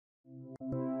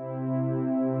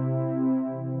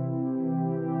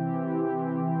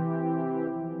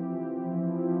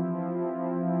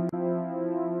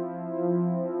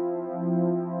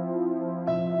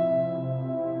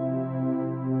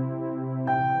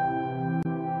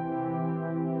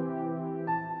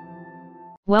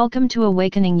Welcome to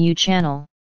Awakening You channel.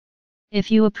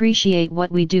 If you appreciate what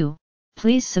we do,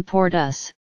 please support us.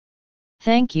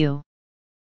 Thank you.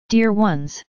 Dear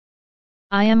ones,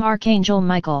 I am Archangel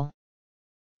Michael.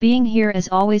 Being here as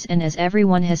always and as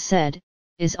everyone has said,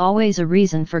 is always a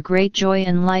reason for great joy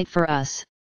and light for us.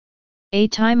 A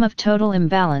time of total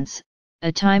imbalance,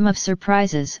 a time of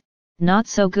surprises, not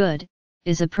so good,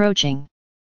 is approaching.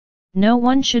 No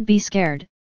one should be scared,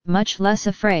 much less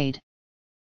afraid.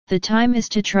 The time is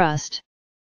to trust.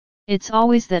 It's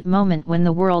always that moment when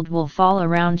the world will fall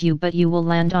around you but you will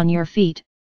land on your feet,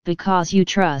 because you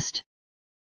trust.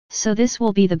 So this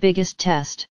will be the biggest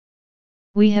test.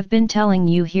 We have been telling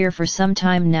you here for some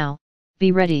time now,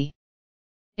 be ready.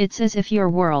 It's as if your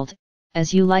world,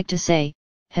 as you like to say,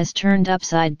 has turned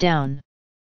upside down.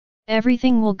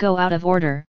 Everything will go out of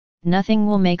order, nothing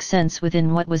will make sense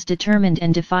within what was determined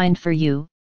and defined for you,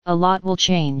 a lot will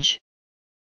change.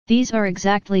 These are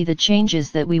exactly the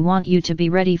changes that we want you to be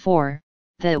ready for,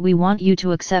 that we want you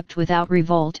to accept without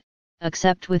revolt,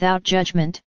 accept without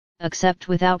judgment, accept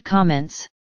without comments.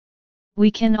 We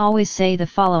can always say the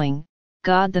following: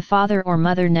 God the Father or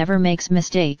Mother never makes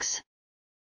mistakes.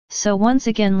 So once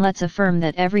again let's affirm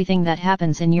that everything that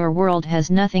happens in your world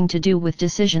has nothing to do with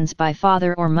decisions by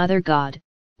Father or Mother God,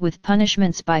 with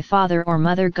punishments by Father or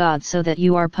Mother God so that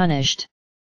you are punished.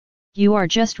 You are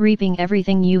just reaping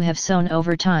everything you have sown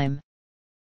over time.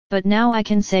 But now I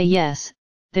can say yes,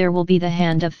 there will be the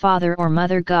hand of Father or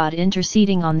Mother God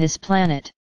interceding on this planet.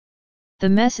 The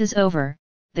mess is over,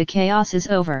 the chaos is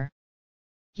over.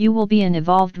 You will be an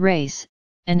evolved race,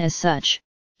 and as such,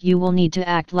 you will need to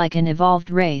act like an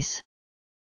evolved race.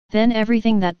 Then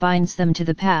everything that binds them to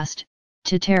the past,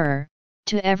 to terror,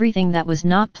 to everything that was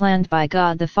not planned by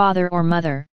God the Father or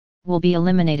Mother, will be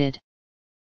eliminated.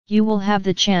 You will have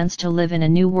the chance to live in a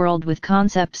new world with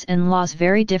concepts and laws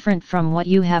very different from what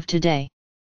you have today.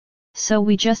 So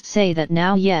we just say that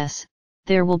now yes,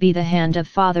 there will be the hand of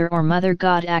Father or Mother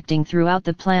God acting throughout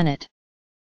the planet.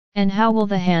 And how will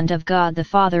the hand of God the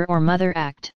Father or Mother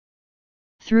act?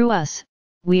 Through us,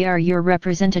 we are your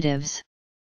representatives.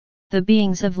 The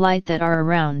beings of light that are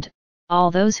around, all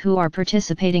those who are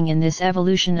participating in this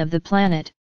evolution of the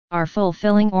planet, are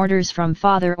fulfilling orders from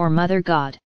Father or Mother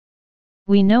God.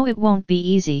 We know it won't be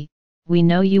easy, we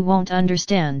know you won't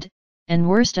understand, and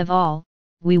worst of all,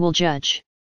 we will judge.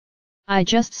 I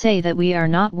just say that we are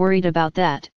not worried about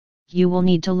that. You will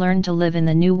need to learn to live in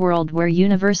the new world where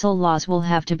universal laws will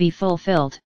have to be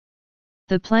fulfilled.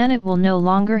 The planet will no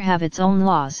longer have its own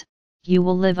laws, you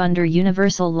will live under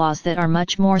universal laws that are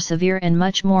much more severe and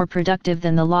much more productive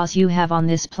than the laws you have on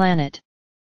this planet.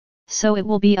 So it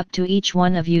will be up to each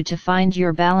one of you to find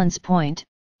your balance point,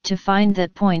 to find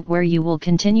that point where you will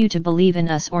continue to believe in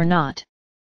us or not.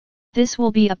 This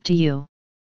will be up to you.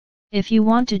 If you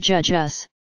want to judge us,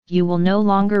 you will no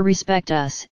longer respect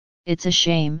us, it's a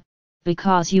shame,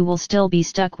 because you will still be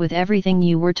stuck with everything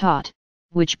you were taught,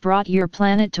 which brought your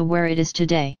planet to where it is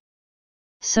today.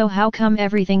 So how come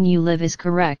everything you live is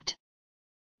correct?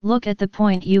 Look at the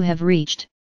point you have reached.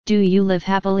 Do you live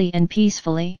happily and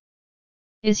peacefully?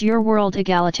 Is your world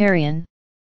egalitarian?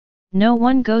 No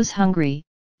one goes hungry.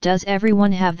 Does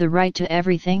everyone have the right to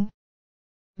everything?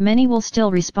 Many will still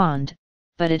respond,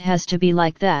 but it has to be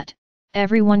like that,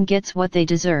 everyone gets what they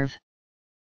deserve.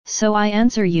 So I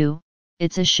answer you,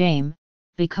 it's a shame,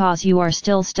 because you are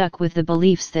still stuck with the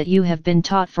beliefs that you have been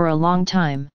taught for a long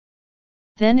time.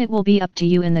 Then it will be up to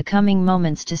you in the coming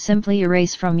moments to simply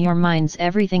erase from your minds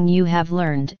everything you have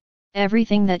learned,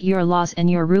 everything that your laws and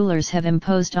your rulers have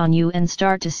imposed on you, and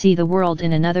start to see the world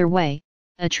in another way,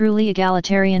 a truly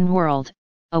egalitarian world.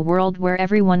 A world where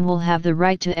everyone will have the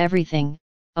right to everything,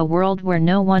 a world where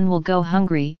no one will go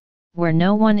hungry, where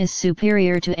no one is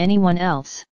superior to anyone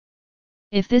else.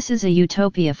 If this is a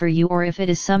utopia for you, or if it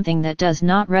is something that does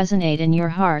not resonate in your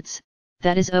hearts,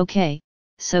 that is okay,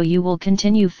 so you will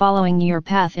continue following your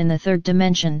path in the third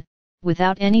dimension,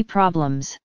 without any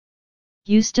problems.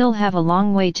 You still have a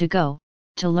long way to go,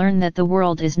 to learn that the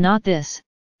world is not this,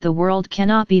 the world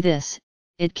cannot be this,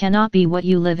 it cannot be what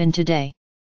you live in today.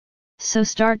 So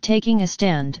start taking a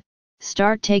stand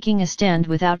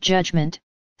without judgment,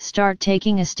 start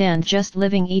taking a stand just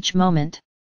living each moment.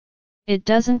 It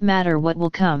doesn't matter what will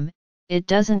come, it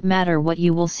doesn't matter what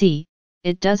you will see,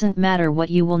 it doesn't matter what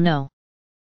you will know.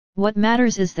 What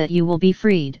matters is that you will be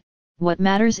freed, what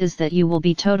matters is that you will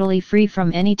be totally free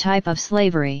from any type of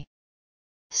slavery.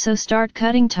 So start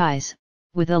cutting ties,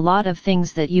 with a lot of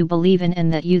things that you believe in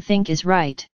and that you think is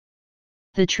right.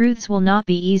 The truths will not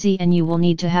be easy and you will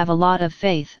need to have a lot of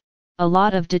faith, a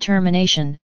lot of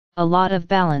determination, a lot of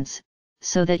balance,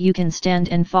 so that you can stand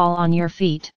and fall on your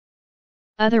feet.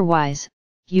 Otherwise,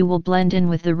 you will blend in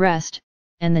with the rest,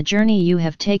 and the journey you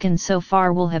have taken so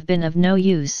far will have been of no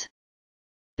use.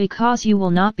 Because you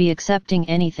will not be accepting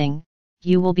anything,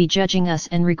 you will be judging us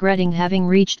and regretting having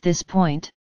reached this point.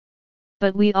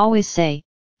 But we always say,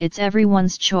 it's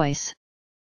everyone's choice.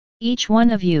 Each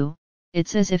one of you,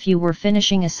 it's as if you were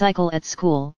finishing a cycle at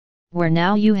school, where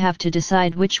now you have to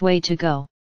decide which way to go.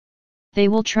 They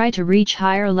will try to reach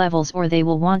higher levels or they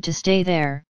will want to stay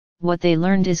there. What they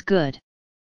learned is good.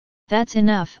 That's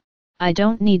enough, I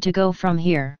don't need to go from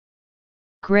here.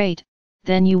 Great,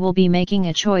 then you will be making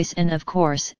a choice, and of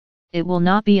course, it will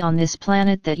not be on this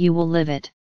planet that you will live it.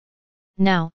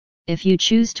 Now, if you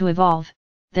choose to evolve,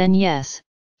 then yes,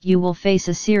 you will face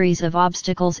a series of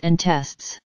obstacles and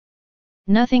tests.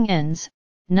 Nothing ends,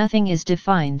 nothing is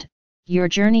defined, your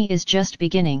journey is just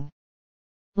beginning.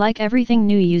 Like everything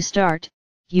new you start,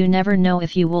 you never know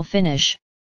if you will finish.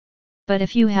 But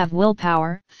if you have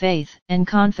willpower, faith, and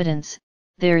confidence,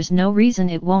 there's no reason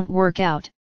it won't work out,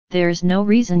 there's no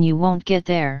reason you won't get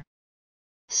there.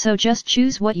 So just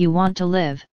choose what you want to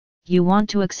live, you want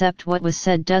to accept what was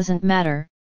said doesn't matter,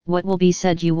 what will be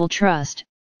said you will trust,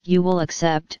 you will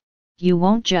accept, you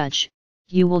won't judge,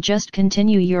 you will just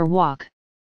continue your walk.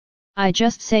 I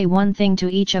just say one thing to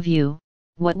each of you,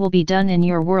 what will be done in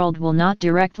your world will not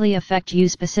directly affect you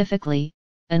specifically,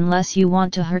 unless you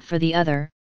want to hurt for the other,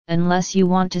 unless you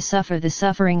want to suffer the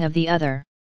suffering of the other.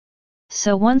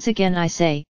 So once again I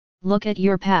say, look at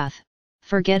your path,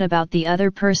 forget about the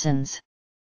other person's.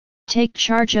 Take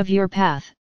charge of your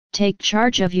path, take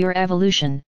charge of your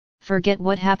evolution, forget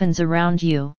what happens around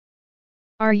you.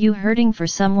 Are you hurting for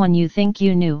someone you think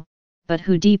you knew, but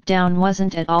who deep down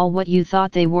wasn't at all what you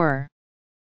thought they were?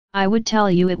 I would tell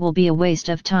you it will be a waste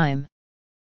of time.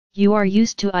 You are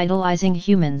used to idolizing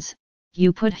humans,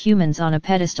 you put humans on a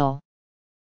pedestal.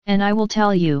 And I will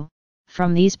tell you,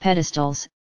 from these pedestals,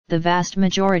 the vast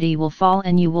majority will fall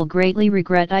and you will greatly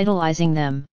regret idolizing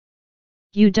them.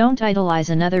 You don't idolize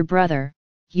another brother,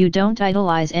 you don't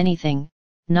idolize anything,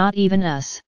 not even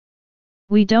us.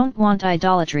 We don't want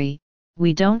idolatry,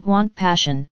 we don't want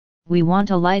passion, we want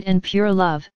a light and pure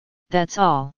love, that's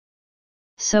all.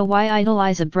 So why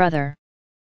idolize a brother?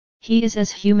 He is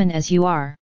as human as you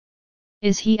are.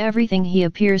 Is he everything he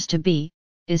appears to be?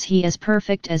 Is he as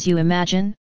perfect as you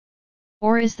imagine?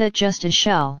 Or is that just a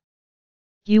shell?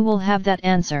 You will have that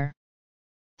answer.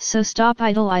 So stop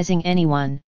idolizing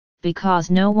anyone, because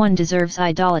no one deserves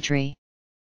idolatry.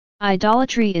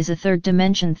 Idolatry is a third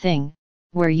dimension thing,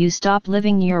 where you stop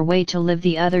living your way to live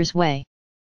the other's way.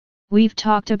 We've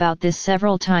talked about this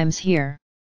several times here.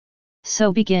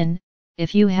 So begin,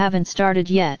 if you haven't started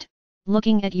yet,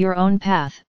 looking at your own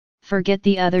path, forget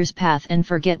the other's path and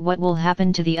forget what will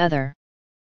happen to the other.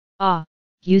 Ah,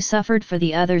 you suffered for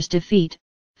the other's defeat,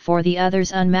 for the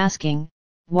other's unmasking,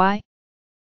 why?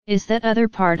 Is that other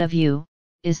part of you,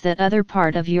 is that other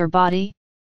part of your body?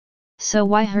 So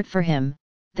why hurt for him,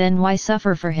 then why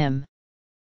suffer for him?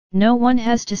 No one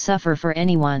has to suffer for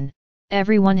anyone,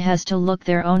 everyone has to look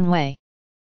their own way.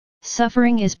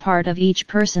 Suffering is part of each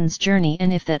person's journey,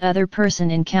 and if that other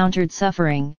person encountered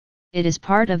suffering, it is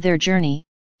part of their journey,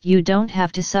 you don't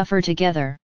have to suffer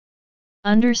together.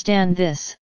 Understand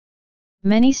this.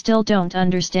 Many still don't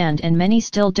understand and many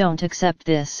still don't accept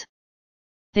this.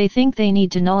 They think they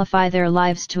need to nullify their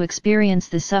lives to experience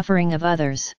the suffering of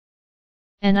others.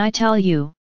 And I tell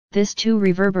you, this too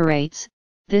reverberates,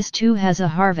 this too has a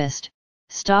harvest,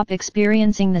 stop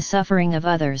experiencing the suffering of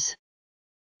others.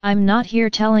 I'm not here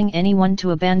telling anyone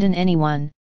to abandon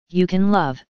anyone, you can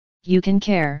love, you can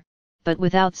care, but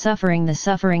without suffering the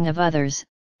suffering of others,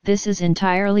 this is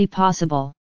entirely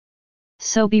possible.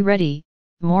 So be ready,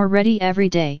 more ready every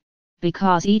day,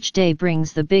 because each day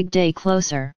brings the big day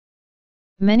closer.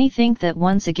 Many think that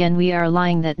once again we are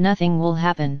lying, that nothing will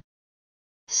happen.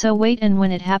 So wait, and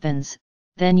when it happens,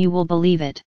 then you will believe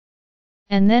it.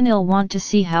 And then you'll want to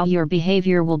see how your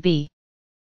behavior will be.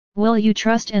 Will you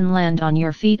trust and land on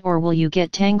your feet, or will you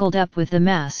get tangled up with the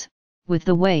mass, with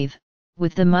the wave,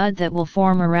 with the mud that will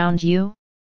form around you?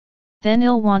 Then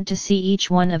you'll want to see each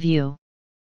one of you.